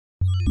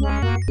You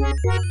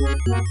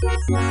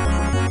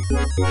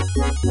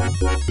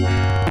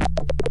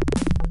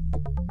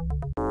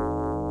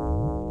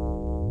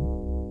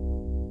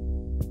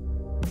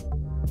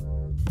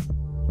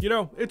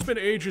know, it's been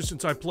ages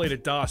since I played a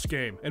DOS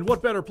game, and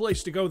what better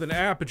place to go than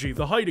Apogee,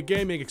 the height of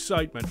gaming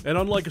excitement. And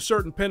unlike a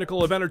certain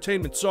pinnacle of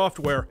entertainment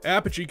software,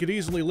 Apogee could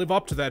easily live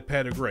up to that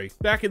pedigree.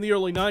 Back in the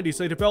early 90s,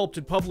 they developed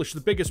and published the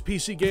biggest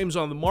PC games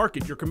on the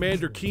market, your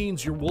Commander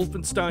Keens, your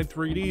Wolfenstein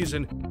 3Ds,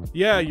 and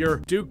yeah, your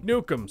Duke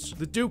Nukems.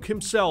 The Duke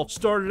himself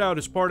started out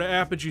as part of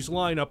Apogee's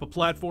lineup of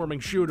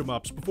platforming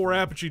shoot-em-ups before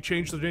Apogee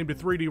changed their name to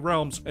 3D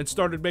Realms and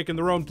started making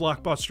their own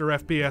blockbuster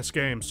FPS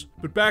games.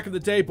 But back in the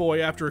day, boy,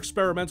 after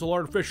experimental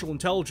artificial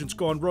intelligence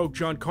gone rogue,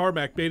 John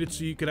Carmack made it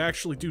so you could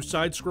actually do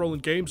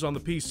side-scrolling games on the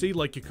PC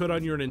like you could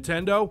on your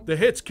Nintendo. The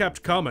hits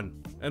kept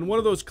coming. And one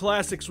of those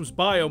classics was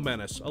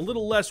Menace, a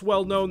little less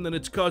well-known than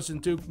its cousin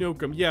Duke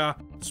Nukem, yeah,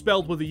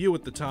 spelled with a U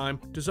at the time,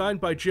 designed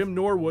by Jim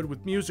Norwood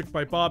with music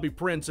by Bobby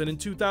Prince, and in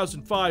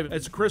 2005,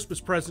 as a Christmas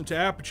present to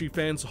Apogee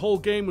fans, the whole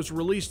game was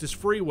released as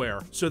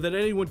freeware, so that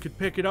anyone could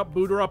pick it up,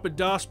 boot her up in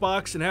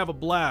DOSBox, and have a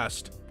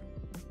blast.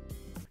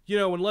 You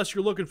know, unless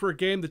you're looking for a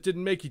game that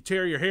didn't make you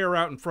tear your hair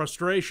out in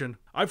frustration.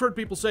 I've heard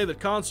people say that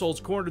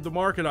consoles cornered the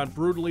market on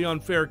brutally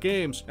unfair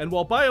games, and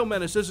while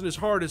Menace isn't as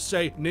hard as,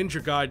 say,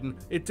 Ninja Gaiden,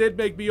 it did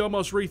make me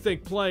almost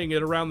rethink playing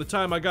it around the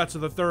time I got to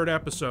the third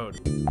episode.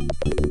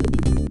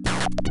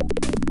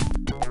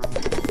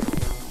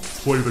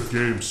 Play the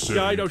game, Civvie.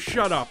 Guido,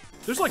 shut up.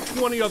 There's like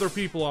 20 other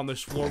people on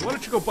this floor. Why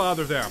don't you go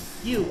bother them?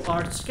 You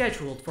are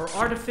scheduled for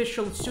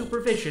artificial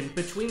supervision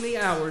between the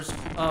hours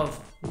of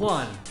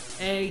 1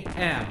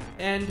 a.m.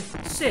 and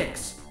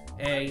 6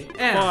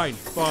 a.m.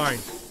 Fine.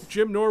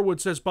 Jim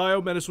Norwood says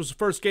Menace was the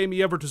first game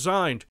he ever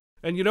designed.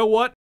 And you know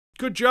what?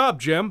 Good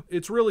job, Jim.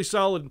 It's really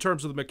solid in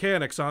terms of the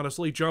mechanics,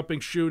 honestly. Jumping,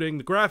 shooting,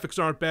 the graphics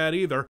aren't bad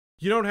either.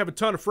 You don't have a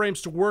ton of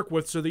frames to work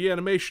with, so the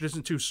animation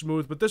isn't too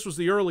smooth, but this was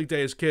the early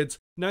days, kids.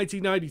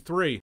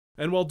 1993.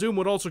 And while Doom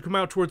would also come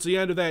out towards the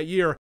end of that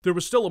year, there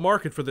was still a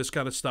market for this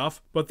kind of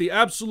stuff. But the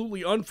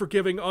absolutely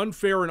unforgiving,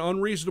 unfair, and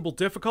unreasonable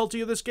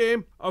difficulty of this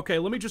game? Okay,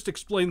 let me just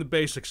explain the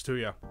basics to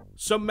you.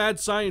 Some mad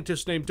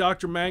scientist named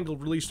Dr. Mangle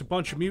released a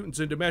bunch of mutants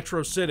into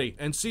Metro City,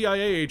 and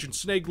CIA agent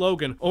Snake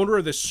Logan, owner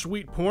of this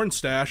sweet porn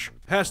stash,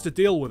 has to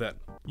deal with it.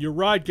 Your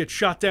ride gets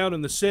shot down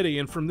in the city,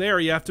 and from there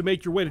you have to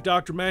make your way to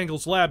Dr.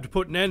 Mangle's lab to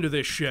put an end to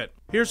this shit.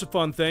 Here's a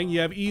fun thing, you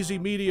have easy,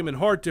 medium, and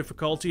hard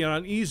difficulty, and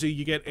on easy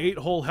you get 8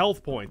 whole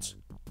health points.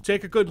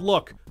 Take a good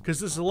look, because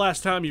this is the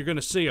last time you're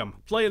gonna see him.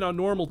 Playing on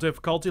normal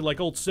difficulty, like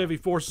old Civvie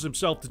forces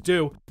himself to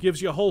do,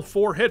 gives you a whole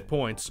 4 hit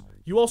points.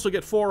 You also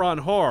get 4 on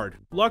hard.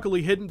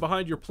 Luckily, hidden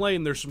behind your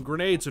plane, there's some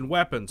grenades and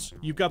weapons.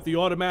 You've got the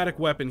automatic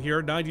weapon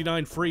here,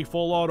 99 free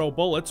full auto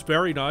bullets,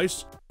 very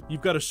nice.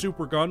 You've got a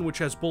super gun, which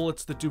has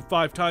bullets that do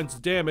 5 times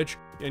the damage,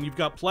 and you've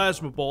got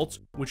plasma bolts,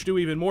 which do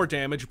even more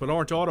damage but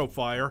aren't auto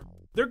fire.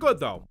 They're good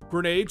though.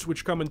 Grenades,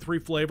 which come in 3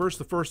 flavors.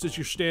 The first is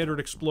your standard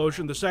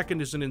explosion. The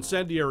second is an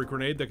incendiary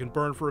grenade that can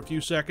burn for a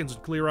few seconds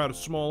and clear out a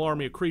small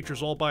army of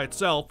creatures all by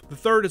itself. The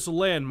third is a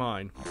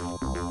landmine.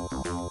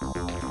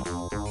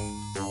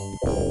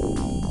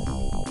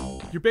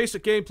 Your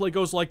basic gameplay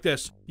goes like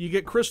this. You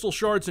get crystal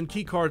shards and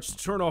keycards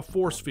to turn off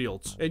force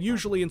fields, and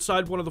usually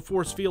inside one of the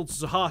force fields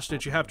is a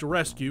hostage you have to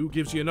rescue,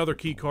 gives you another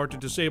keycard to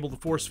disable the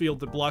force field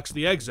that blocks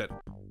the exit.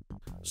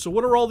 So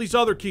what are all these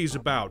other keys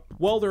about?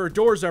 Well, there are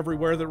doors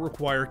everywhere that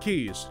require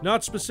keys.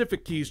 Not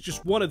specific keys,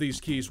 just one of these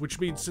keys, which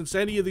means since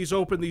any of these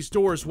open these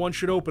doors, one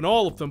should open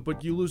all of them,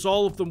 but you lose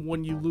all of them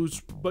when you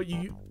lose,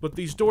 but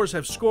these doors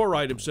have score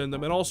items in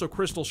them and also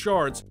crystal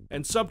shards,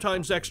 and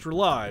sometimes extra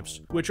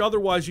lives, which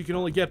otherwise you can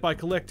only get by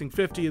collecting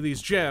 50 of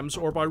these gems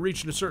or by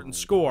reaching a certain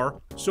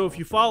score. So if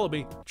you follow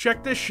me,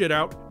 check this shit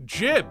out.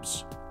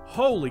 Jibs!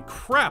 Holy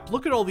crap,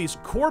 look at all these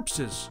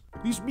corpses!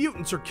 These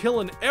mutants are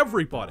killing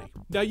everybody.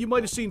 Now, you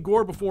might have seen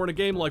gore before in a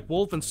game like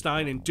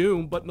Wolfenstein and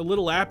Doom, but in a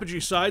little Apogee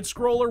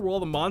side-scroller where all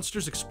the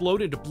monsters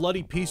explode into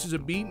bloody pieces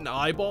of meat and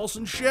eyeballs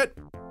and shit?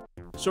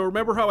 So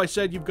remember how I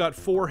said you've got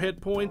 4 hit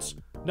points?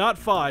 Not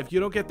 5, you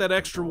don't get that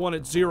extra one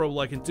at 0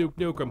 like in Duke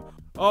Nukem.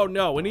 Oh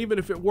no, and even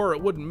if it were,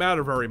 it wouldn't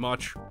matter very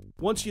much.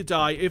 Once you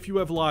die, if you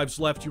have lives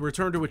left, you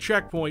return to a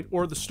checkpoint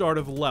or the start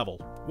of the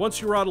level. Once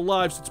you're out of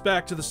lives, it's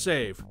back to the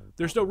save.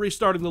 There's no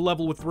restarting the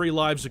level with 3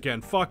 lives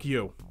again, fuck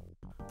you.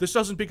 This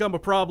doesn't become a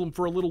problem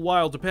for a little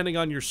while depending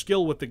on your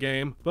skill with the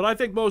game, but I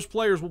think most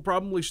players will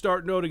probably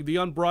start noting the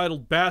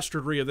unbridled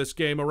bastardry of this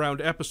game around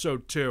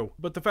episode 2.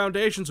 But the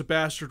foundations of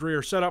bastardry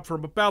are set up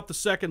from about the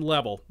 2nd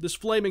level. This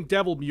flaming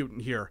devil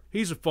mutant here,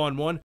 he's a fun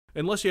one.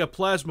 Unless you have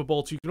plasma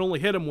bolts, you can only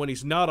hit him when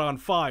he's not on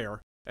fire.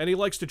 And he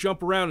likes to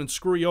jump around and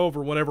screw you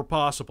over whenever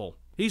possible.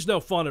 He's no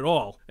fun at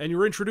all, and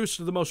you're introduced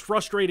to the most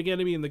frustrating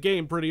enemy in the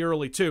game pretty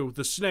early too,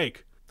 the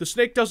Snake. The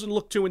Snake doesn't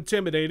look too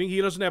intimidating, he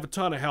doesn't have a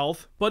ton of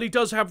health, but he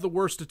does have the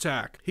worst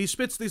attack. He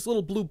spits these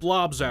little blue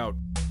blobs out.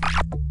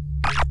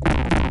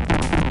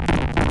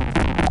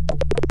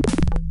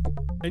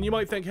 And you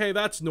might think, hey,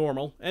 that's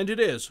normal, and it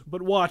is,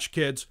 but watch,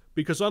 kids,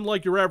 because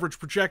unlike your average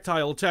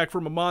projectile attack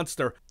from a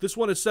monster, this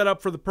one is set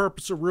up for the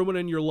purpose of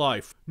ruining your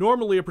life.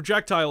 Normally, a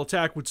projectile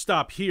attack would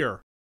stop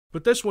here,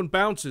 but this one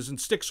bounces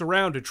and sticks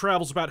around and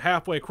travels about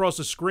halfway across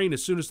the screen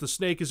as soon as the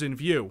snake is in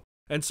view.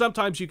 And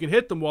sometimes you can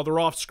hit them while they're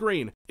off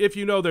screen, if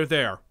you know they're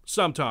there.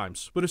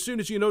 Sometimes. But as soon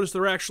as you notice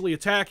they're actually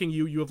attacking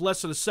you, you have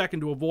less than a second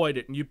to avoid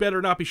it, and you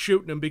better not be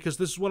shooting them because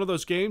this is one of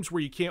those games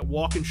where you can't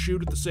walk and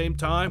shoot at the same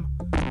time.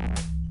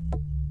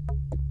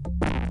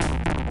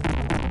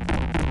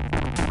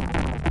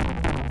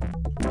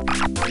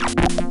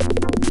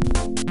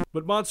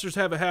 But monsters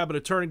have a habit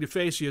of turning to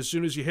face you as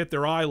soon as you hit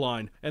their eye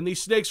line, and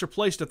these snakes are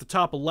placed at the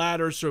top of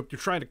ladders, so if you're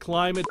trying to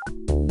climb it,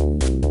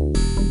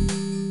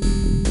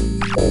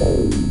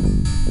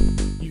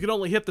 you can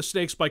only hit the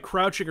snakes by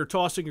crouching or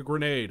tossing a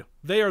grenade.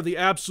 They are the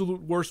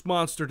absolute worst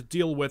monster to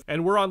deal with,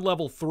 and we're on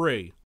level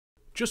 3.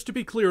 Just to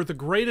be clear, the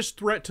greatest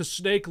threat to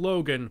Snake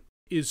Logan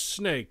is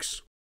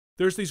snakes.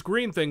 There's these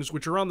green things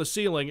which are on the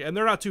ceiling, and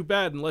they're not too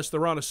bad unless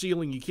they're on a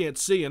ceiling you can't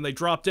see, and they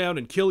drop down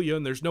and kill you,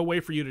 and there's no way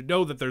for you to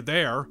know that they're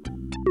there.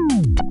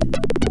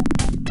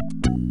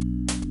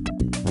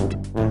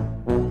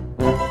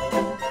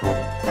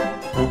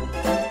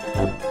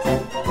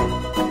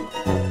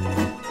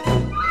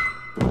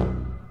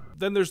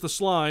 Then there's the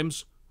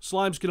slimes.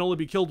 Slimes can only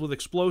be killed with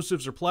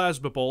explosives or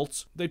plasma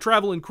bolts. They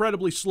travel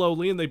incredibly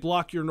slowly and they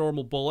block your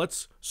normal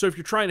bullets. So if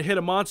you're trying to hit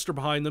a monster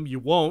behind them, you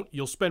won't.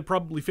 You'll spend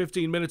probably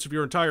 15 minutes of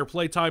your entire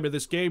playtime in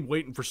this game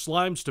waiting for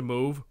slimes to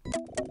move.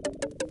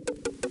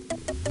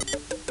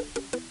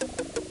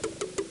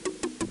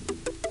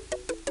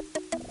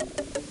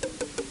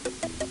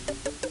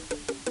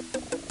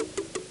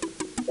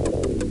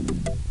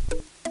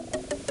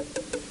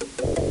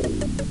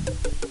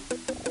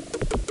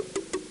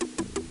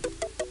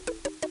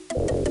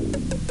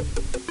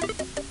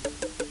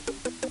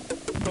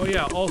 Oh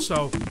yeah,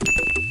 also,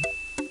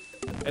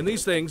 and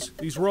these things,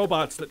 these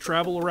robots that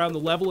travel around the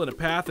level in a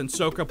path and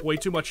soak up way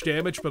too much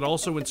damage, but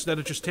also instead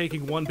of just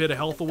taking one bit of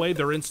health away,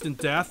 they're instant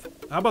death.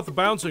 How about the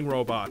bouncing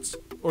robots?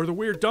 Or the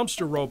weird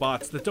dumpster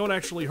robots that don't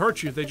actually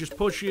hurt you, they just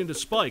push you into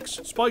spikes.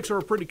 Spikes are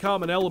a pretty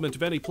common element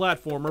of any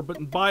platformer, but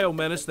in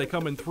Menace they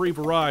come in 3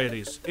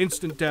 varieties.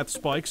 Instant death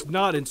spikes,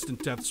 not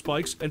instant death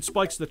spikes, and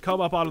spikes that come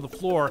up out of the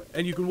floor,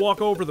 and you can walk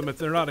over them if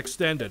they're not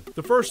extended.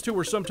 The first 2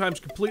 are sometimes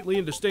completely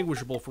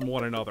indistinguishable from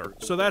one another,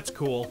 so that's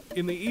cool.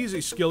 In the easy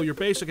skill, your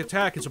basic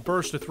attack is a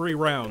burst of 3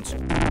 rounds.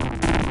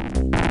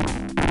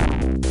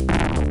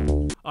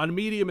 On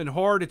medium and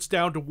hard, it's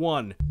down to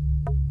 1.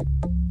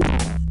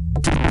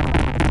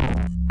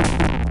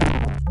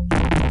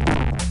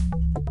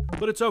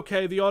 But it's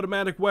okay, the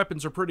automatic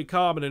weapons are pretty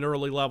common in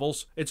early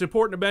levels. It's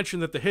important to mention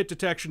that the hit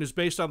detection is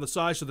based on the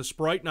size of the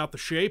sprite, not the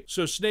shape,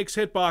 so Snake's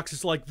hitbox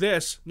is like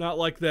this, not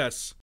like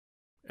this.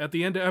 At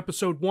the end of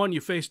episode 1,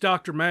 you face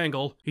Dr.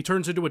 Mangle. He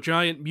turns into a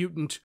giant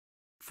mutant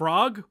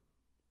frog?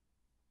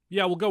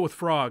 Yeah, we'll go with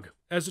frog.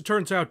 As it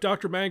turns out,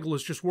 Dr. Mangle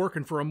is just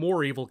working for a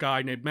more evil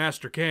guy named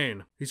Master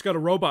Kane. He's got a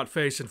robot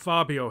face and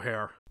Fabio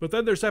hair. But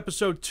then there's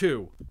episode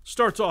 2.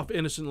 Starts off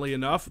innocently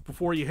enough,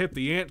 before you hit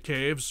the ant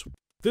caves.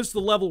 This is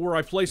the level where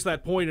I place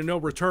that point and no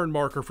return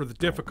marker for the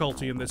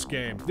difficulty in this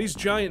game. These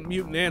giant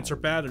mutant ants are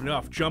bad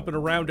enough, jumping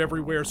around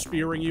everywhere,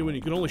 spearing you, and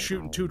you can only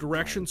shoot in 2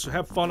 directions, so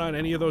have fun on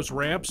any of those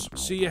ramps.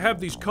 See, you have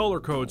these color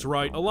codes,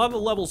 right? A lot of the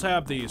levels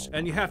have these,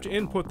 and you have to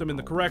input them in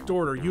the correct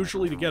order,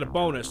 usually to get a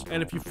bonus,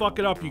 and if you fuck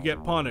it up, you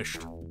get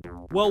punished.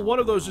 Well, one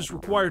of those is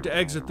required to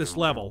exit this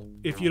level,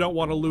 if you don't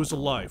want to lose a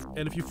life.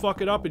 And if you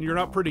fuck it up and you're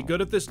not pretty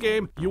good at this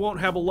game, you won't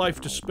have a life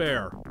to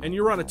spare. And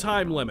you're on a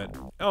time limit.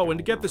 Oh, and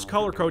to get this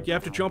color code, you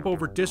have to jump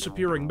over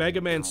disappearing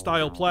Mega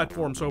Man-style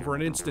platforms over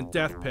an instant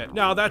death pit.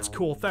 Now, that's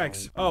cool,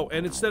 thanks. Oh,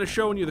 and instead of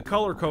showing you the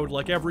color code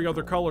like every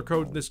other color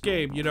code in this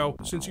game, you know,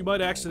 since you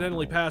might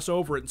accidentally pass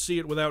over it and see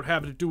it without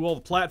having to do all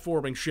the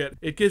platforming shit,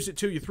 it gives it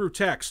to you through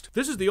text.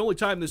 This is the only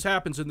time this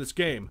happens in this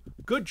game.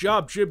 Good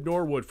job, Jim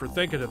Norwood, for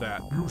thinking of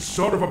that. You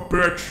son of a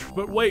bitch!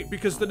 But wait,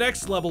 because the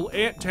next level,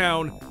 Ant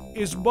Town,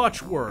 is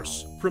much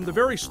worse. From the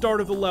very start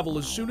of the level,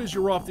 as soon as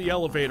you're off the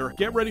elevator,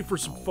 get ready for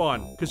some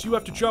fun, because you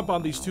have to jump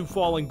on these 2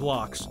 falling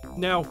blocks.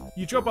 Now,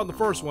 you jump on the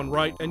first one,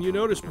 right? And you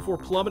notice before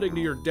plummeting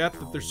to your death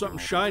that there's something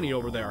shiny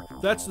over there.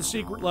 That's the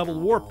secret level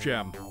warp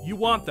gem. You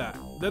want that.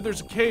 Then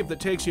there's a cave that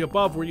takes you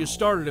above where you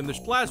started, and there's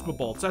plasma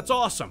bolts. That's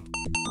awesome.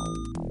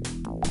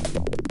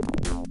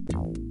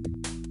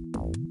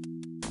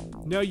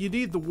 Now you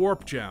need the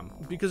warp gem,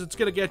 because it's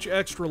gonna get you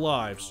extra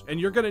lives, and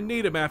you're gonna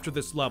need them after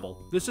this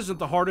level. This isn't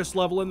the hardest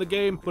level in the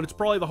game, but it's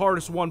probably the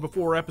hardest one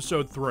before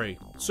episode 3.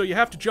 So you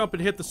have to jump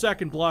and hit the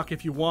second block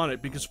if you want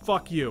it, because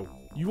fuck you.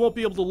 You won't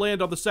be able to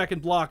land on the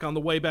second block on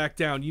the way back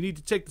down. You need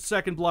to take the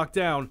second block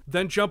down,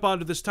 then jump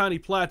onto this tiny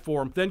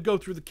platform, then go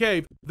through the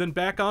cave, then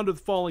back onto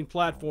the falling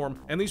platform,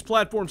 and these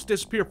platforms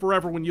disappear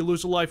forever when you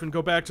lose a life and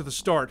go back to the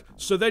start,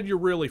 so then you're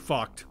really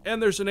fucked.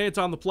 And there's an ant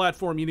on the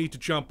platform you need to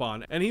jump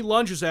on, and he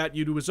lunges at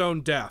you to his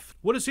own death.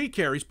 What does he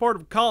care? He's part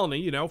of a colony,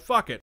 you know,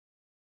 fuck it.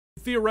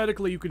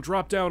 Theoretically, you can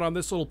drop down on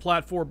this little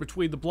platform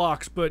between the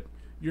blocks, but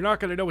You're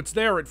not gonna know it's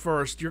there at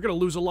first. You're gonna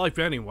lose a life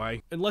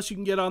anyway. Unless you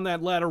can get on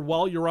that ladder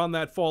while you're on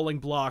that falling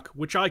block,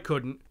 which I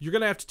couldn't. You're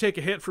gonna have to take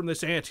a hit from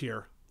this ant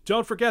here.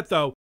 Don't forget,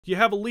 though, you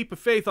have a leap of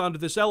faith onto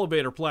this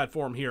elevator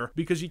platform here,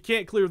 because you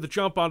can't clear the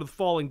jump onto the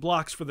falling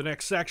blocks for the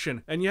next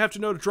section, and you have to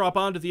know to drop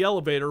onto the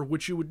elevator,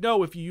 which you would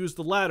know if you used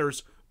the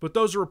ladders, but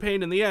those are a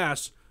pain in the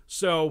ass.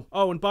 So,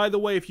 oh, and by the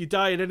way, if you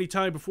die at any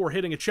time before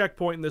hitting a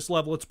checkpoint in this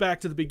level, it's back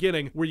to the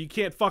beginning, where you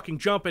can't fucking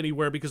jump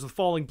anywhere because the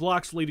falling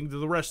blocks leading to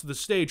the rest of the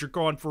stage are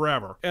gone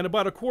forever. And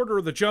about a quarter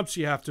of the jumps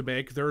you have to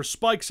make, there are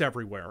spikes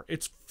everywhere.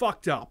 It's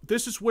fucked up.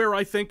 This is where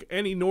I think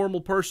any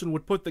normal person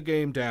would put the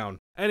game down.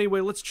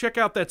 Anyway, let's check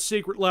out that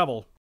secret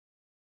level.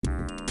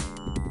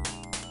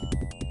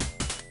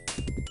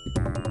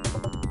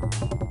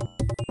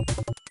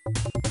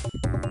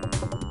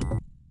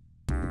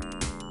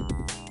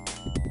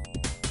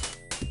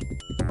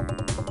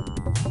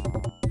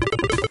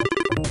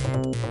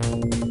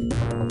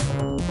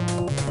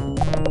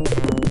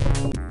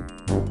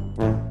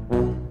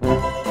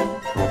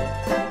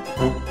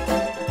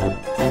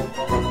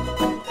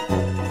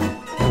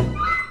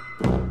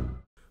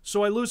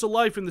 So I lose a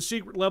life in the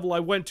secret level I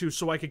went to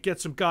so I could get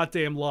some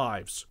goddamn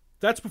lives.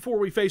 That's before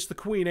we face the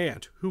queen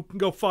ant, who can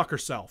go fuck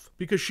herself,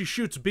 because she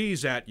shoots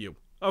bees at you.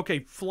 Okay,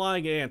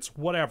 flying ants,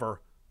 whatever.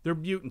 They're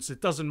mutants,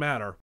 it doesn't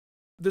matter.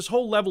 This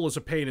whole level is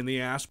a pain in the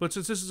ass, but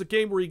since this is a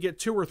game where you get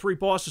 2 or 3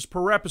 bosses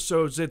per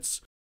episode,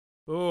 it's...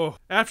 oh.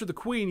 After the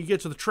queen, you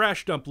get to the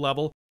trash dump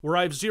level, where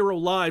I have 0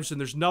 lives and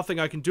there's nothing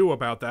I can do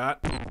about that.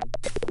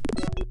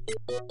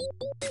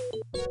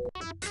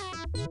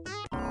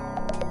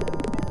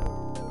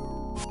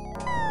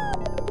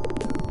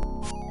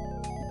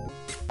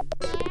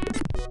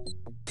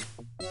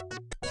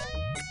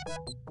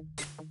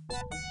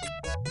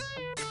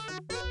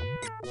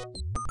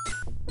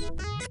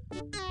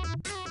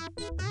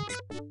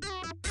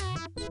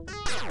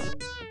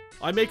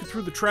 I make it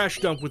through the trash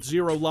dump with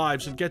 0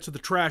 lives and get to the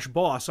trash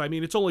boss. I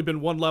mean, it's only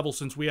been 1 level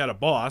since we had a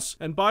boss.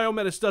 And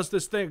Menace does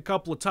this thing a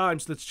couple of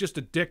times that's just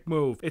a dick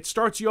move. It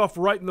starts you off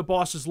right in the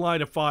boss's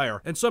line of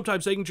fire. And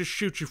sometimes they can just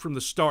shoot you from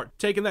the start,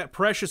 taking that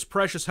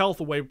precious health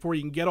away before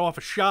you can get off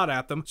a shot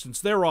at them, since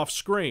they're off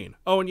screen.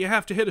 Oh, and you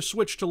have to hit a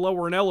switch to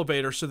lower an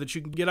elevator so that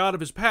you can get out of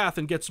his path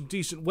and get some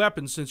decent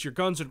weapons, since your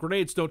guns and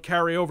grenades don't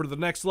carry over to the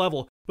next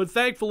level. But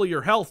thankfully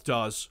your health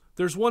does.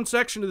 There's one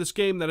section of this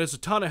game that has a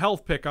ton of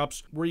health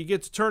pickups where you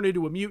get to turn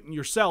into a mutant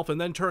yourself and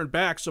then turn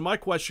back, so my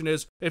question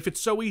is, if it's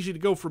so easy to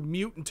go from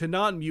mutant to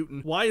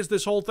non-mutant, why is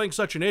this whole thing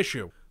such an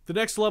issue? The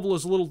next level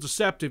is a little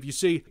deceptive, you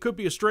see. It could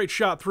be a straight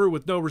shot through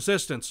with no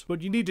resistance, but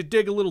you need to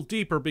dig a little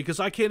deeper because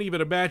I can't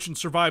even imagine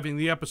surviving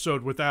the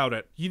episode without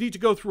it. You need to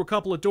go through a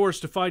couple of doors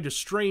to find a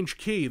strange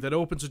key that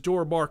opens a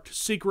door marked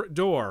Secret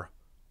Door,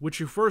 which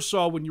you first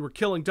saw when you were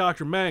killing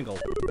Dr. Mangle.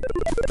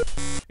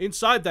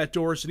 Inside that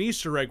door is an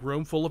Easter egg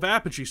room full of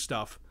apogee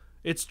stuff.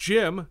 It's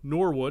Jim,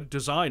 Norwood,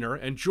 designer,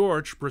 and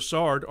George,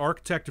 Broussard,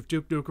 architect of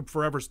Duke Nukem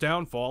Forever's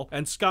downfall,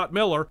 and Scott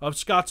Miller, of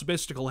Scott's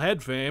Mystical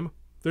Head fame.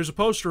 There's a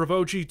poster of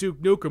OG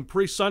Duke Nukem,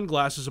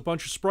 pre-sunglasses, a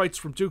bunch of sprites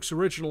from Duke's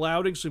original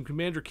outings, some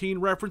Commander Keen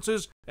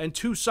references, and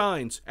 2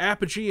 signs,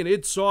 Apogee and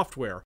id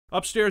Software.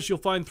 Upstairs you'll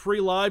find 3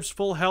 lives,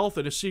 full health,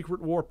 and a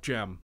secret warp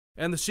gem.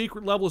 And the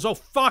secret level is, oh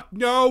fuck,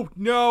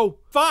 no,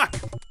 fuck!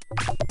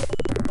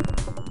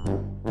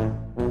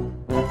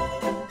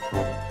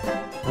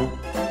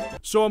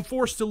 So I'm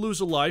forced to lose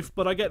a life,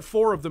 but I get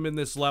 4 of them in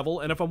this level,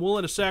 and if I'm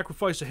willing to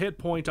sacrifice a hit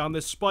point on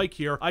this spike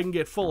here, I can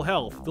get full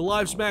health. The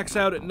lives max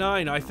out at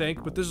 9, I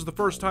think, but this is the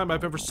first time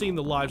I've ever seen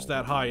the lives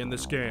that high in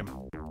this game.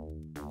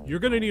 You're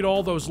gonna need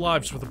all those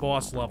lives for the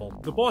boss level.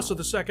 The boss of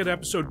the second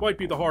episode might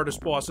be the hardest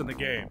boss in the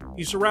game.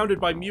 He's surrounded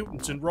by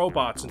mutants and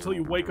robots until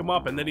you wake him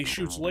up and then he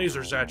shoots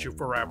lasers at you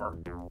forever.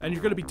 And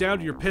you're gonna be down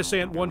to your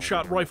pissant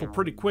one-shot rifle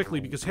pretty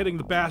quickly because hitting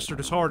the bastard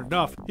is hard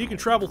enough. He can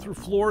travel through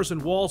floors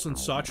and walls and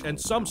such, and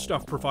some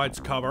stuff provides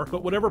cover,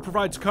 but whatever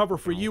provides cover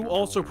for you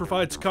also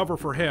provides cover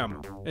for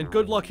him. And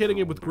good luck hitting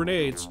him with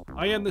grenades.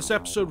 I end this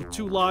episode with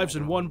 2 lives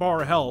and 1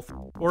 bar of health.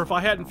 Or if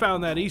I hadn't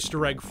found that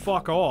Easter egg,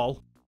 fuck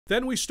all.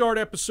 Then we start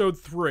episode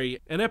 3,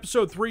 and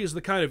episode 3 is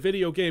the kind of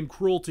video game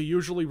cruelty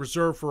usually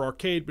reserved for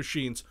arcade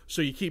machines,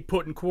 so you keep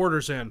putting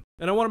quarters in.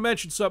 And I want to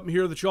mention something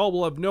here that y'all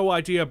will have no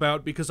idea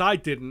about because I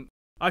didn't.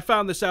 I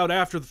found this out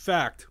after the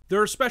fact.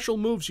 There are special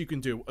moves you can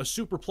do, a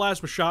super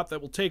plasma shot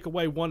that will take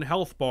away 1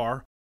 health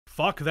bar,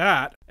 fuck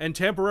that, and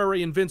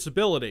temporary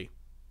invincibility.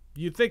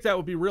 You'd think that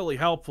would be really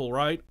helpful,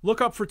 right? Look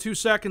up for 2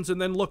 seconds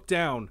and then look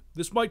down.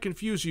 This might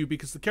confuse you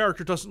because the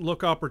character doesn't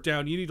look up or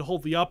down. You need to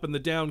hold the up and the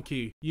down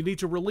key. You need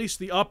to release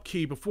the up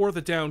key before the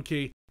down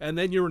key, and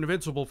then you're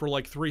invincible for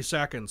like 3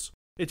 seconds.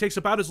 It takes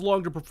about as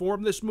long to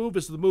perform this move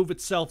as the move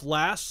itself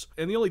lasts,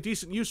 and the only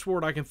decent use for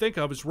it I can think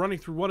of is running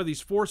through one of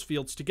these force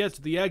fields to get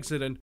to the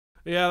exit, and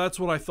yeah, that's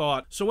what I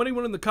thought. So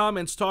anyone in the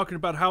comments talking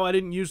about how I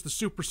didn't use the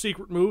super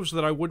secret moves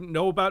that I wouldn't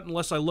know about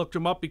unless I looked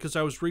them up because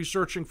I was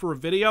researching for a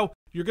video,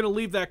 You're gonna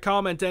leave that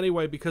comment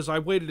anyway because I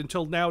waited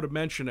until now to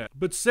mention it.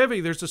 But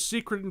Civvie, there's a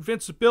secret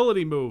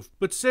invincibility move.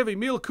 But Civvie,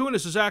 Mila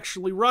Kunis is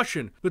actually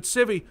Russian. But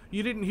Civvie,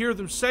 you didn't hear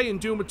them say in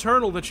Doom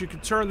Eternal that you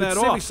could turn that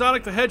off. Civvie,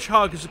 Sonic the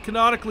Hedgehog is a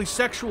canonically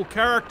sexual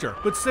character.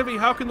 But Civvie,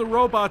 how can the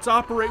robots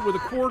operate with a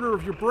quarter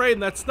of your brain?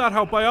 That's not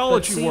how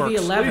biology works.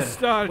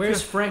 CV-11,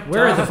 where's Frank?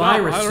 Where are the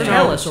viruses?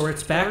 Tell us, or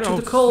it's back to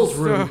the cold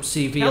room.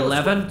 CV-11. Tell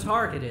us what the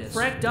target is.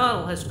 Frank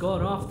Donald has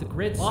gone off the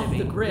grid. Off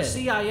the grid. The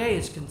CIA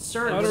is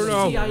concerned. I don't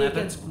know. The CIA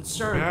gets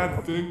concerned.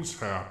 Bad things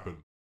happen.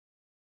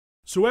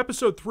 So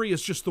episode 3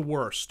 is just the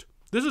worst.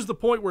 This is the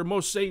point where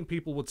most sane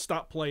people would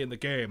stop playing the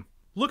game.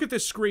 Look at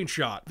this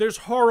screenshot. There's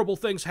horrible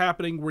things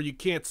happening where you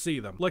can't see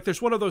them. Like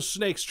there's one of those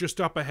snakes just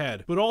up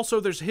ahead. But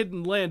also there's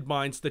hidden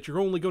landmines that you're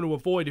only going to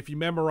avoid if you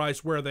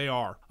memorize where they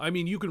are. I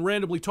mean, you can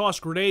randomly toss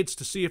grenades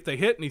to see if they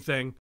hit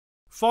anything.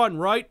 Fun,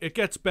 right? It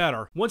gets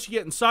better. Once you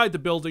get inside the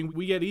building,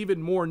 we get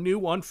even more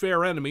new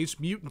unfair enemies,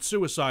 mutant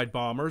suicide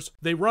bombers.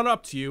 They run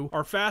up to you,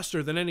 are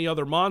faster than any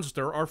other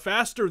monster, are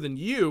faster than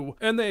you,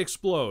 and they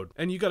explode.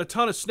 And you got a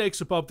ton of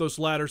snakes above those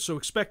ladders, so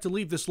expect to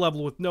leave this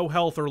level with no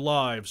health or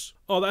lives.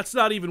 Oh, that's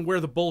not even where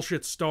the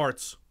bullshit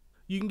starts.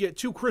 You can get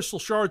 2 crystal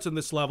shards in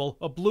this level,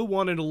 a blue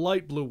one and a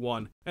light blue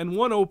one. And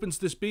one opens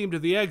this beam to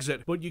the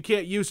exit, but you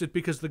can't use it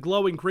because the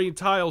glowing green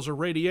tiles are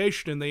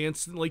radiation and they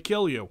instantly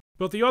kill you.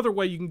 But the other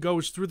way you can go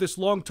is through this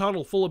long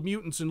tunnel full of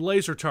mutants and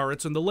laser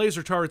turrets, and the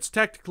laser turrets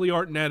technically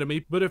aren't an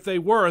enemy, but if they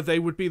were, they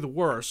would be the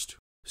worst.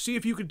 See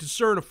if you can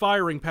discern a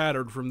firing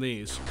pattern from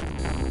these.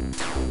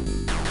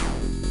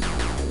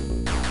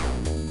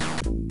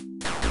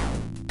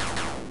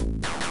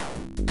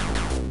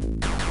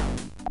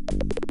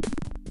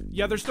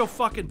 Yeah, there's no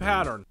fucking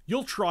pattern.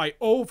 You'll try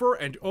over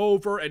and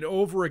over and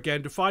over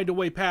again to find a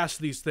way past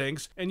these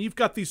things, and you've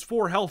got these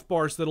 4 health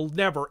bars that'll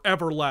never,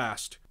 ever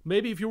last.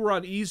 Maybe if you were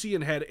on easy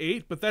and had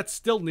 8, but that's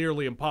still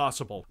nearly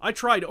impossible. I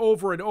tried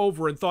over and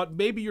over and thought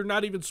maybe you're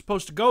not even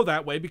supposed to go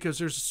that way because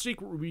there's a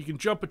secret where you can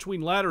jump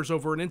between ladders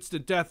over an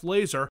instant death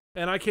laser,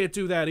 and I can't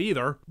do that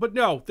either. But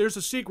no, there's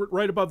a secret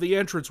right above the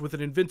entrance with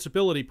an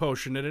invincibility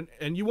potion in it,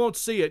 and you won't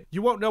see it,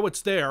 you won't know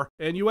it's there,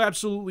 and you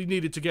absolutely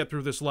need it to get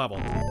through this level.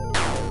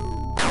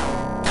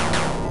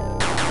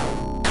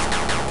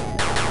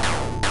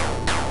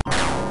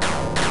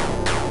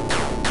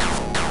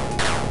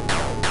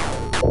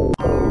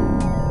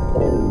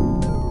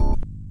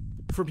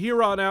 From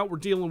here on out, we're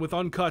dealing with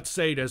uncut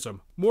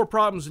sadism. More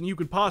problems than you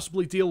could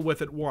possibly deal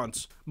with at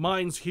once.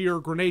 Mines here,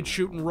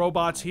 grenade-shooting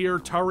robots here,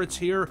 turrets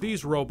here.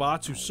 These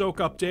robots who soak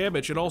up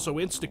damage and also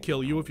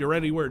insta-kill you if you're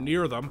anywhere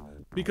near them.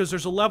 Because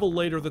there's a level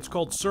later that's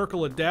called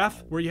Circle of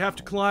Death, where you have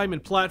to climb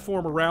and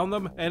platform around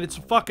them, and it's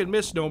a fucking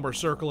misnomer,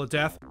 Circle of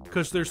Death,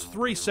 because there's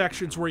 3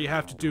 sections where you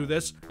have to do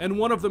this, and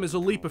one of them is a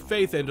leap of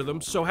faith into them,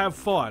 so have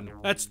fun.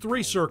 That's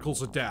 3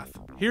 circles of death.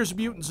 Here's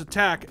Mutant's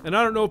attack, and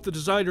I don't know if the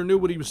designer knew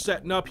what he was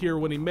setting up here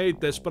when he made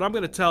this, but I'm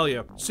gonna tell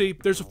you. See,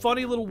 there's a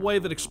funny little way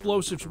that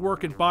explosives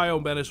work in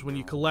Menace when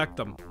you collect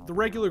them. The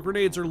regular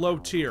grenades are low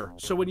tier,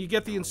 so when you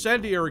get the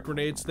incendiary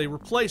grenades, they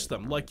replace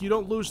them. Like, you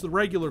don't lose the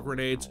regular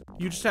grenades,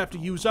 you just have to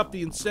use up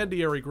the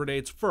incendiary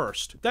grenades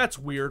first. That's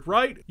weird,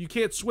 right? You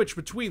can't switch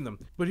between them.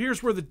 But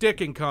here's where the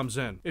dicking comes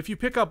in. If you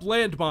pick up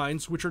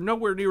landmines, which are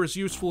nowhere near as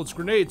useful as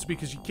grenades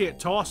because you can't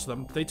toss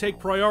them, they take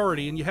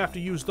priority and you have to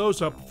use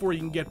those up before you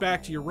can get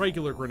back to your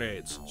regular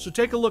grenades. So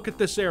take a look at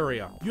this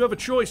area. You have a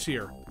choice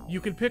here. You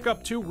can pick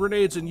up 2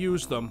 grenades and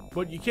use them,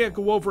 but you can't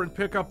go over and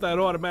pick up that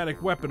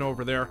automatic weapon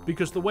over there,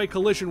 because the way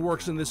collision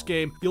works in this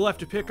game, you'll have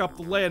to pick up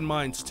the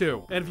landmines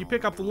too. And if you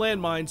pick up the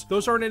landmines,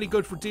 those aren't any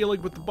good for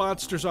dealing with the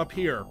monsters up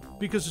here,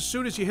 because as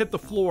soon as you hit the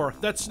floor,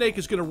 that snake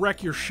is gonna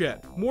wreck your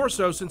shit. More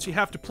so since you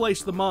have to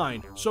place the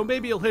mine, so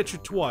maybe it'll hit you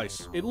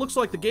twice. It looks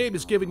like the game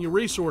is giving you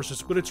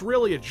resources, but it's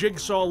really a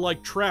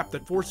jigsaw-like trap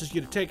that forces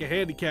you to take a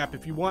handicap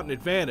if you want an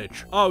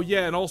advantage. Oh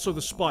yeah, and also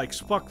the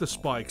spikes. Fuck the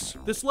spikes.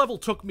 This level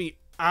took me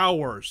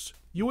hours.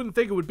 You wouldn't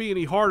think it would be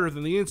any harder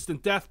than the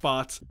instant death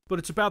bots, but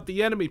it's about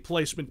the enemy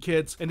placement,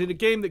 kids, and in a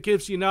game that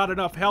gives you not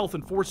enough health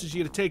and forces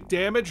you to take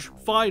damage,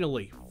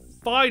 finally,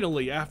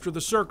 after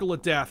the Circle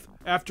of Death,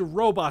 after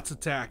robots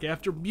attack,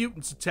 after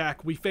mutants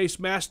attack, we face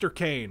Master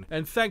Kane.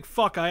 And thank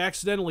fuck I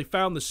accidentally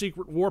found the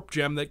secret warp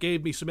gem that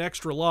gave me some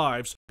extra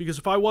lives, because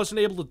if I wasn't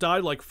able to die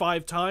like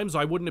 5 times,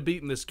 I wouldn't have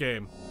beaten this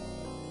game.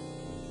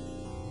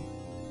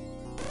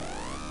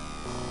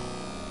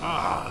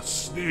 Ah,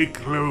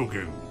 Snake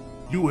Logan.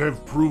 You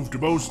have proved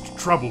most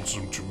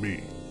troublesome to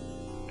me,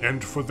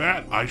 and for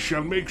that I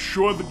shall make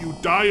sure that you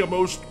die a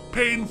most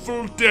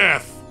painful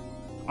death.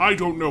 I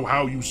don't know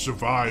how you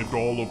survived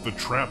all of the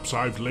traps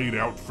I've laid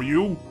out for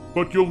you,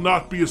 but you'll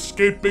not be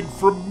escaping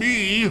from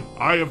me.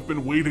 I have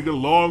been waiting a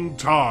long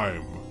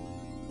time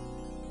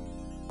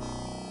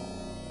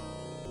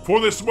for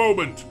this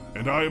moment,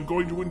 and I am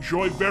going to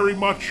enjoy very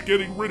much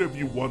getting rid of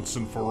you once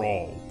and for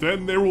all.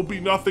 Then there will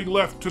be nothing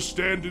left to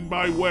stand in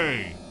my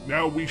way.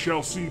 Now we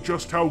shall see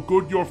just how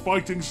good your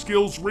fighting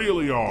skills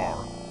really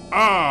are.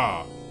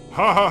 Ah!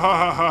 Ha ha ha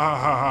ha ha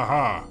ha ha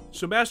ha.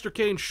 So Master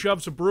Kane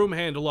shoves a broom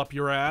handle up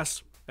your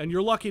ass, And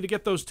you're lucky to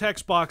get those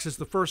text boxes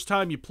the first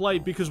time you play,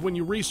 because when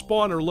you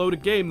respawn or load a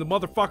game, the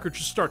motherfucker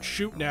just starts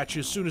shooting at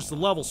you as soon as the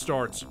level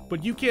starts.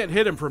 But you can't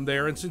hit him from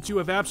there, and since you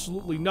have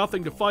absolutely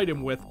nothing to fight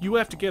him with, you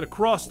have to get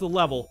across the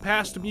level,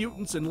 past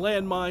mutants and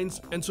landmines,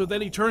 and so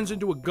then he turns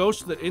into a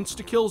ghost that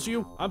insta-kills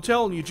you. I'm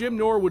telling you, Jim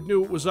Norwood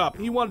knew it was up.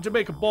 He wanted to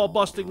make a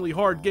ball-bustingly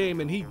hard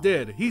game, and he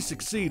did. He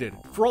succeeded.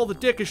 For all the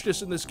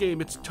dickishness in this game,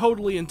 it's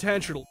totally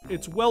intentional.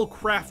 It's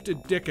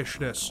well-crafted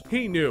dickishness.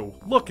 He knew.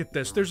 Look at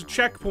this. There's a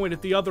checkpoint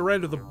at the other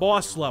end of the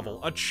boss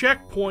level. A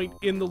checkpoint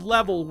in the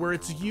level where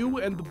it's you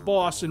and the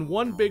boss in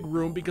one big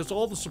room because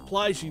all the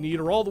supplies you need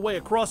are all the way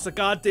across the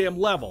goddamn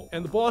level.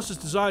 And the boss is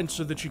designed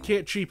so that you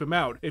can't cheap him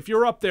out. If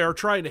you're up there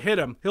trying to hit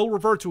him, he'll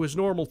revert to his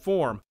normal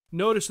form.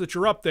 Notice that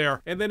you're up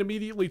there, and then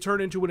immediately turn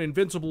into an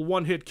invincible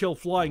one-hit kill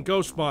flying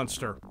ghost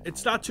monster.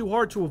 It's not too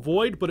hard to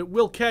avoid, but it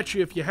will catch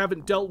you if you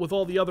haven't dealt with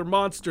all the other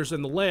monsters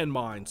and the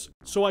landmines.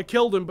 So I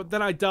killed him, but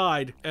then I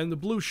died, and the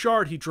blue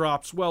shard he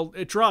drops, well,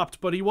 it dropped,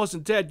 but he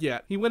wasn't dead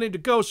yet. He went into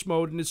ghost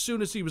mode, and as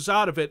soon as he was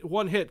out of it,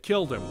 one hit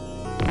killed him.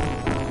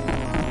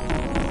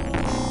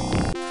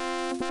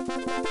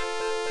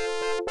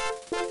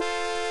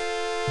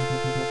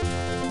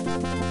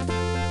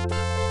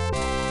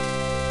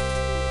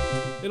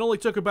 It only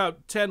took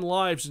about 10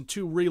 lives and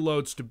 2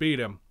 reloads to beat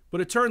him. But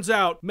it turns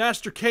out,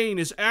 Master Kane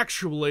is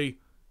actually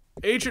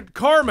Agent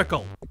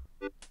Carmichael.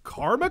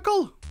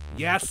 Carmichael?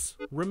 Yes.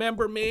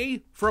 Remember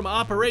me? From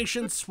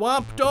Operation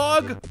Swamp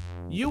Dog?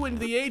 You and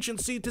the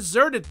agency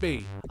deserted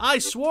me. I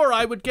swore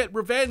I would get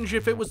revenge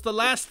if it was the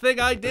last thing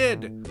I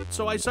did.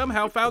 So I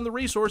somehow found the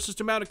resources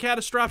to mount a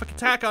catastrophic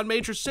attack on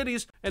major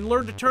cities and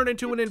learned to turn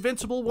into an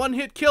invincible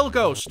one-hit kill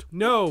ghost.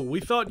 No, we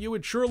thought you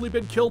had surely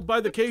been killed by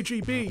the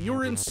KGB.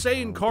 You're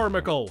insane,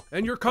 Carmichael,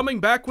 and you're coming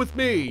back with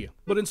me.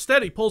 But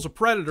instead he pulls a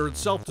Predator and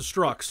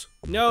self-destructs.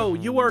 No,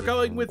 you are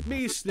going with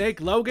me,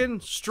 Snake Logan,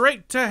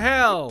 straight to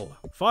hell.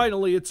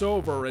 Finally, it's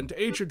over, and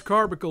Agent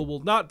Carmichael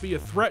will not be a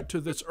threat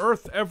to this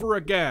Earth ever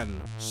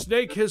again.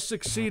 Snake has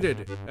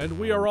succeeded, and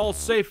we are all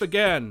safe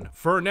again,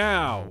 for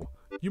now.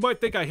 You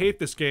might think I hate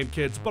this game,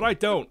 kids, but I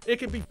don't. It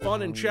can be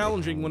fun and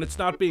challenging when it's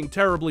not being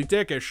terribly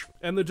dickish,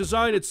 and the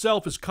design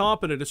itself is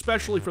competent,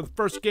 especially for the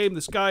first game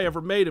this guy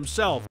ever made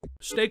himself.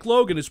 Snake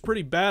Logan is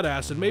pretty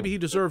badass, and maybe he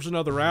deserves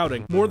another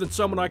outing, more than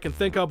someone I can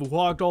think of who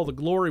hogged all the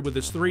glory with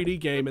his 3D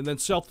game and then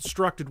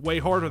self-destructed way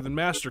harder than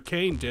Master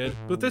Kane did.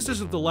 But this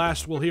isn't the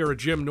last we'll hear of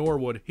Jim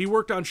Norwood. He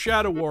worked on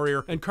Shadow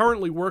Warrior, and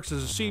currently works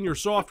as a senior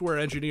software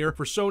engineer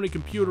for Sony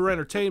Computer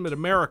Entertainment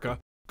America.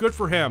 Good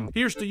for him.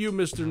 Here's to you,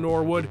 Mr.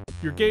 Norwood.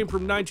 Your game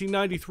from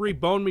 1993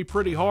 boned me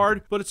pretty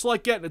hard, but it's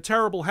like getting a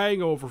terrible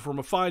hangover from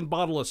a fine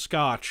bottle of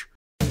scotch.